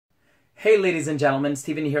Hey ladies and gentlemen,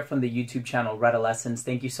 Steven here from the YouTube channel Redolessence.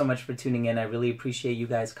 Thank you so much for tuning in. I really appreciate you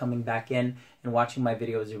guys coming back in and watching my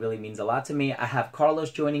videos. It really means a lot to me. I have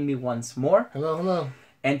Carlos joining me once more. Hello, hello.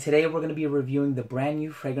 And today we're going to be reviewing the brand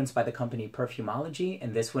new fragrance by the company Perfumology,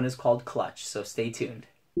 and this one is called Clutch, so stay tuned.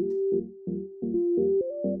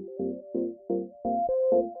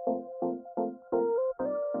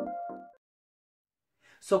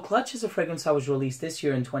 So Clutch is a fragrance that was released this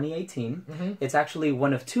year in 2018. It's actually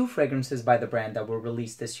one of two fragrances by the brand that were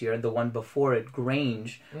released this year. The one before it,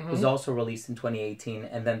 Grange, was also released in 2018,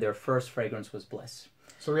 and then their first fragrance was Bliss.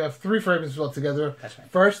 So we have three fragrances altogether. That's right.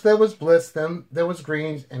 First there was Bliss, then there was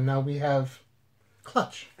Grange, and now we have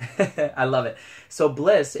Clutch. I love it. So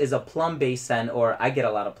Bliss is a plum-based scent, or I get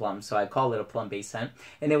a lot of plums, so I call it a plum-based scent.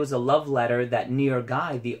 And it was a love letter that Neil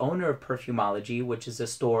Guy, the owner of Perfumology, which is a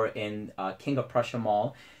store in King of Prussia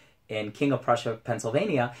Mall in King of Prussia,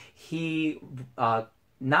 Pennsylvania, he,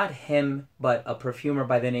 not him, but a perfumer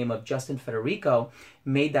by the name of Justin Federico,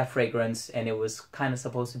 made that fragrance, and it was kind of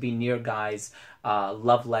supposed to be Neil Guy's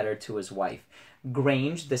love letter to his wife.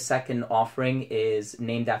 Grange, the second offering, is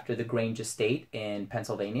named after the Grange estate in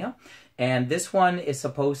Pennsylvania. And this one is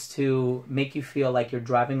supposed to make you feel like you're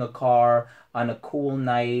driving a car on a cool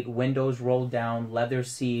night, windows rolled down, leather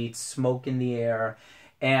seats, smoke in the air.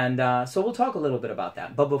 And so we'll talk a little bit about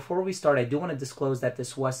that. But before we start, I do want to disclose that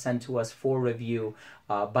this was sent to us for review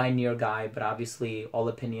by Neil Guy, but obviously all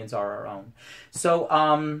opinions are our own. So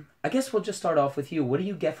I guess we'll just start off with you. What do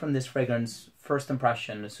you get from this fragrance, first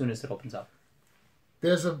impression, as soon as it opens up?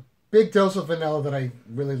 There's a big dose of vanilla that I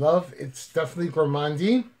really love. It's definitely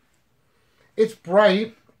gourmandy. It's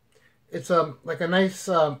bright. It's like a nice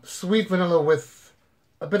sweet vanilla with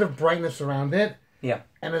a bit of brightness around it. Yeah.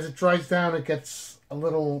 And as it dries down, it gets a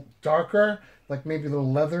little darker, like maybe a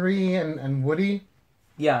little leathery and woody.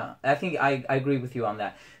 Yeah, I think I agree with you on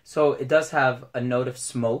that. So it does have a note of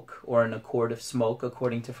smoke, or an accord of smoke,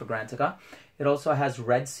 according to Fragrantica. It also has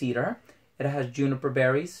red cedar. It has juniper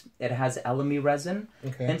berries. It has elemi resin.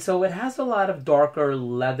 Okay. And so it has a lot of darker,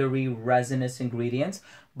 leathery, resinous ingredients.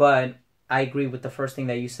 But I agree with the first thing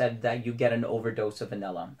that you said, that you get an overdose of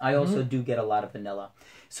vanilla. I also do get a lot of vanilla.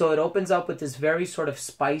 So it opens up with this very sort of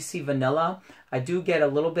spicy vanilla. I do get a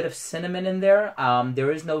little bit of cinnamon in there.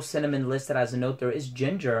 There is no cinnamon listed as a note. There is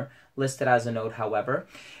ginger listed as a note, however.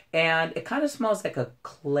 And it kind of smells like a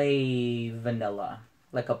clay vanilla.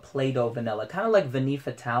 Like a Play-Doh vanilla. Kind of like Vanille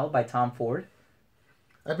Fatale by Tom Ford.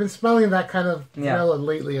 I've been smelling that kind of vanilla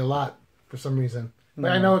lately a lot for some reason.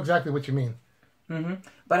 But I know exactly what you mean.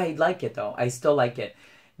 But I like it, though. I still like it.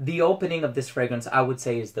 The opening of this fragrance, I would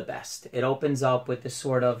say, is the best. It opens up with this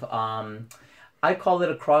sort of, I call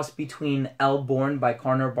it a cross between El Born by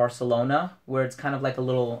Corner Barcelona, where it's kind of like a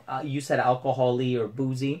little, you said alcohol-y or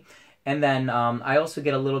boozy. And then I also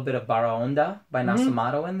get a little bit of Barraonda by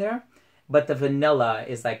Nasamato in there. But the vanilla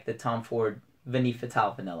is like the Tom Ford Vanille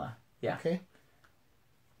Fatale vanilla. Yeah. Okay.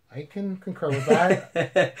 I can concur with that.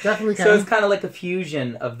 Definitely can. So it's kind of like a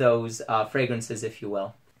fusion of those fragrances, if you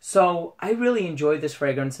will. So I really enjoy this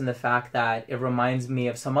fragrance in the fact that it reminds me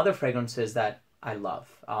of some other fragrances that I love.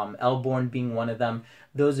 El Born being one of them.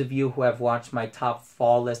 Those of you who have watched my top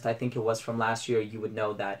fall list, I think it was from last year, you would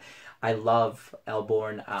know that I love El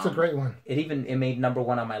Born. It's a great one. It made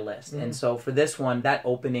 #1 on my list. And so for this one, that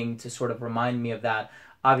opening to sort of remind me of that,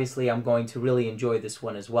 obviously I'm going to really enjoy this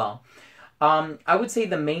one as well. I would say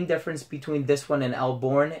the main difference between this one and El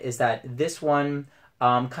Born is that this one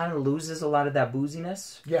kind of loses a lot of that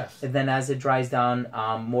booziness. Yes. And then as it dries down,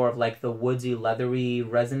 more of like the woodsy, leathery,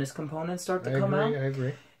 resinous components start to come out. I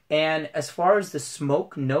agree. And as far as the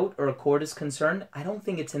smoke note or accord is concerned, I don't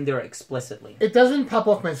think it's in there explicitly. It doesn't pop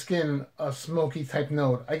off my skin a smoky type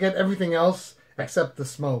note. I get everything else except the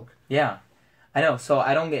smoke. Yeah, I know. So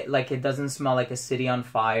I don't get, like, it doesn't smell like a city on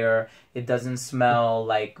fire. It doesn't smell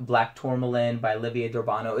like Black Tourmaline by Olivier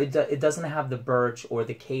d'Urbano. It doesn't have the birch or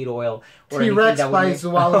the cade oil. Or T-Rex by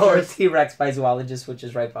Zoologist. Or T-Rex by Zoologist, which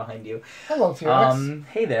is right behind you. Hello, T-Rex.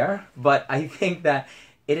 Hey there. But I think that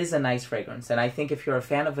it is a nice fragrance, and I think if you're a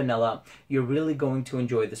fan of vanilla, you're really going to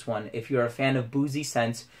enjoy this one. If you're a fan of boozy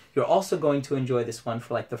scents, you're also going to enjoy this one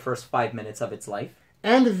for like the first 5 minutes of its life.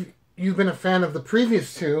 And if you've been a fan of the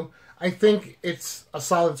previous two, I think it's a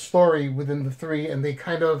solid story within the three, and they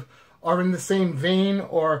kind of are in the same vein,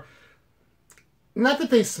 or not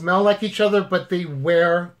that they smell like each other, but they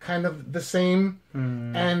wear kind of the same.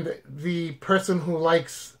 And the person who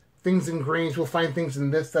likes things in Grange will find things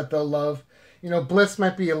in this that they'll love. You know, Bliss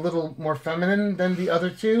might be a little more feminine than the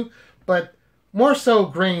other two, but more so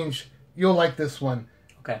Grange, you'll like this one.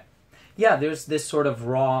 Okay. Yeah, there's this sort of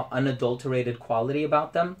raw, unadulterated quality about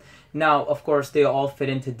them. Now, of course, they all fit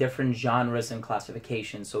into different genres and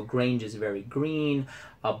classifications. So Grange is very green.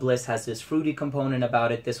 Bliss has this fruity component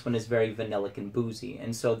about it. This one is very vanillic and boozy.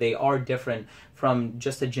 And so they are different from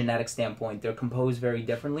just a genetic standpoint. They're composed very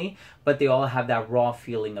differently, but they all have that raw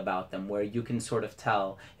feeling about them where you can sort of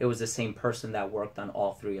tell it was the same person that worked on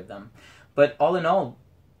all three of them. But all in all,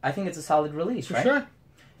 I think it's a solid release, right? Sure.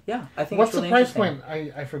 Yeah, I think What's it's really the price interesting.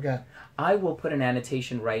 point? I forget. I will put an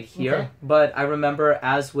annotation right here, Okay. but I remember,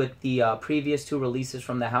 as with the previous two releases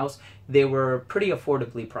from the house, they were pretty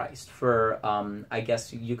affordably priced for, I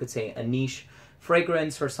guess you could say, a niche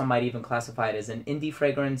fragrance, or some might even classify it as an indie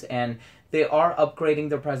fragrance, and they are upgrading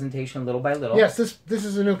their presentation little by little. Yes, this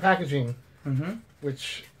is a new packaging,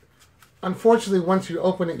 which, unfortunately, once you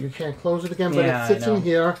open it, you can't close it again, but Yeah, it sits I know. in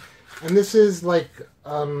here, and this is like...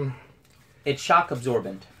 It's shock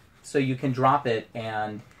absorbent, so you can drop it,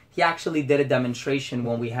 and he actually did a demonstration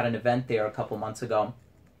when we had an event there a couple months ago.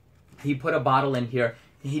 He put a bottle in here,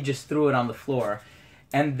 and he just threw it on the floor,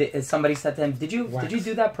 and somebody said to him, did you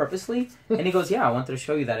do that purposely? And he goes, yeah, I wanted to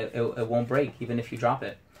show you that it won't break even if you drop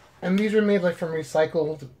it. And these are made like from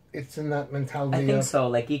recycled, it's in that mentality. I think of, so,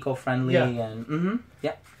 like eco-friendly, Yeah. and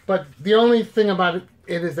yeah. But the only thing about it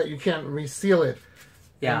is that you can't reseal it.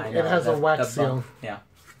 Yeah, And I know. it has a wax bump. seal. Yeah.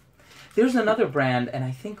 There's another brand, and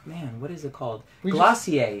I think, man, what is it called? We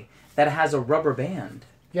Glossier, that has a rubber band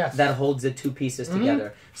Yes. that holds the two pieces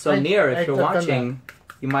together. So, if you're watching,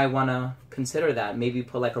 you might want to consider that. Maybe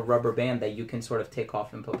put like a rubber band that you can sort of take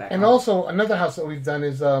off and put back And on. also, another house that we've done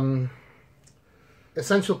is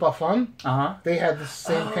Essential Parfum. Uh-huh. They had the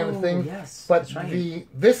same kind of thing. Yes, But that's right.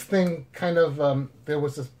 this thing kind of, there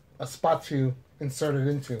was a spot to insert it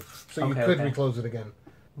into. So you Okay, could okay. reclose it again.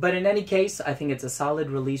 But in any case, I think it's a solid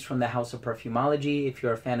release from the House of Perfumology. If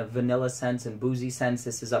you're a fan of vanilla scents and boozy scents,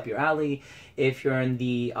 this is up your alley. If you're in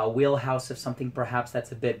the wheelhouse of something perhaps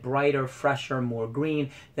that's a bit brighter, fresher, more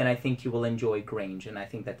green, then I think you will enjoy Grange. And I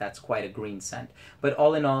think that that's quite a green scent. But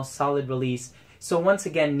all in all, solid release. So once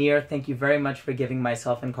again, Nir, thank you very much for giving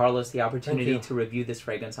myself and Carlos the opportunity to review this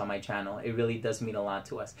fragrance on my channel. It really does mean a lot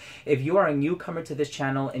to us. If you are a newcomer to this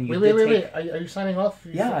channel and you Wait. Are you signing off?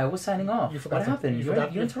 Yeah, I was signing off. You forgot What happened? you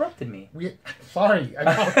forgot You interrupted me. Sorry. I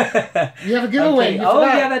know. You have a giveaway. Okay. You Oh,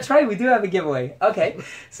 forgot. yeah, that's right. We do have a giveaway. Okay.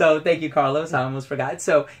 So thank you, Carlos. I almost forgot.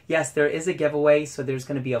 So yes, there is a giveaway. So there's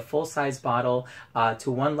going to be a full-size bottle to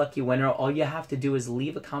one lucky winner. All you have to do is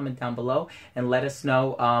leave a comment down below and let us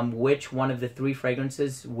know which one of the three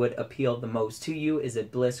fragrances would appeal the most to you. Is it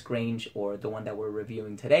Bliss, Grange, or the one that we're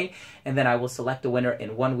reviewing today? And then I will select the winner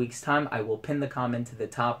in 1 week's time. I will pin the comment to the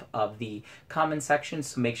top of the comment section.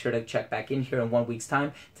 So make sure to check back in here in 1 week's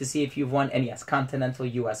time to see if you've won. And yes, continental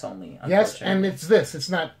US only. Yes, and it's this. It's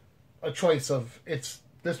not a choice of. It's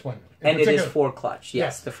this one. And it is for Clutch.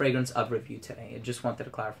 Yes, the fragrance of review today. I just wanted to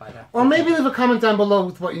clarify that. Or maybe leave a comment down below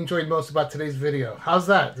with what you enjoyed most about today's video. How's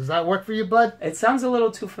that? Does that work for you, bud? It sounds a little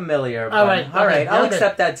too familiar. But All right. I'll Okay.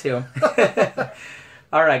 accept that too.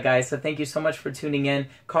 All right, guys. So thank you so much for tuning in.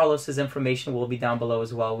 Carlos's information will be down below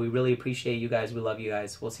as well. We really appreciate you guys. We love you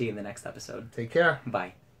guys. We'll see you in the next episode. Take care.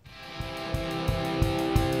 Bye.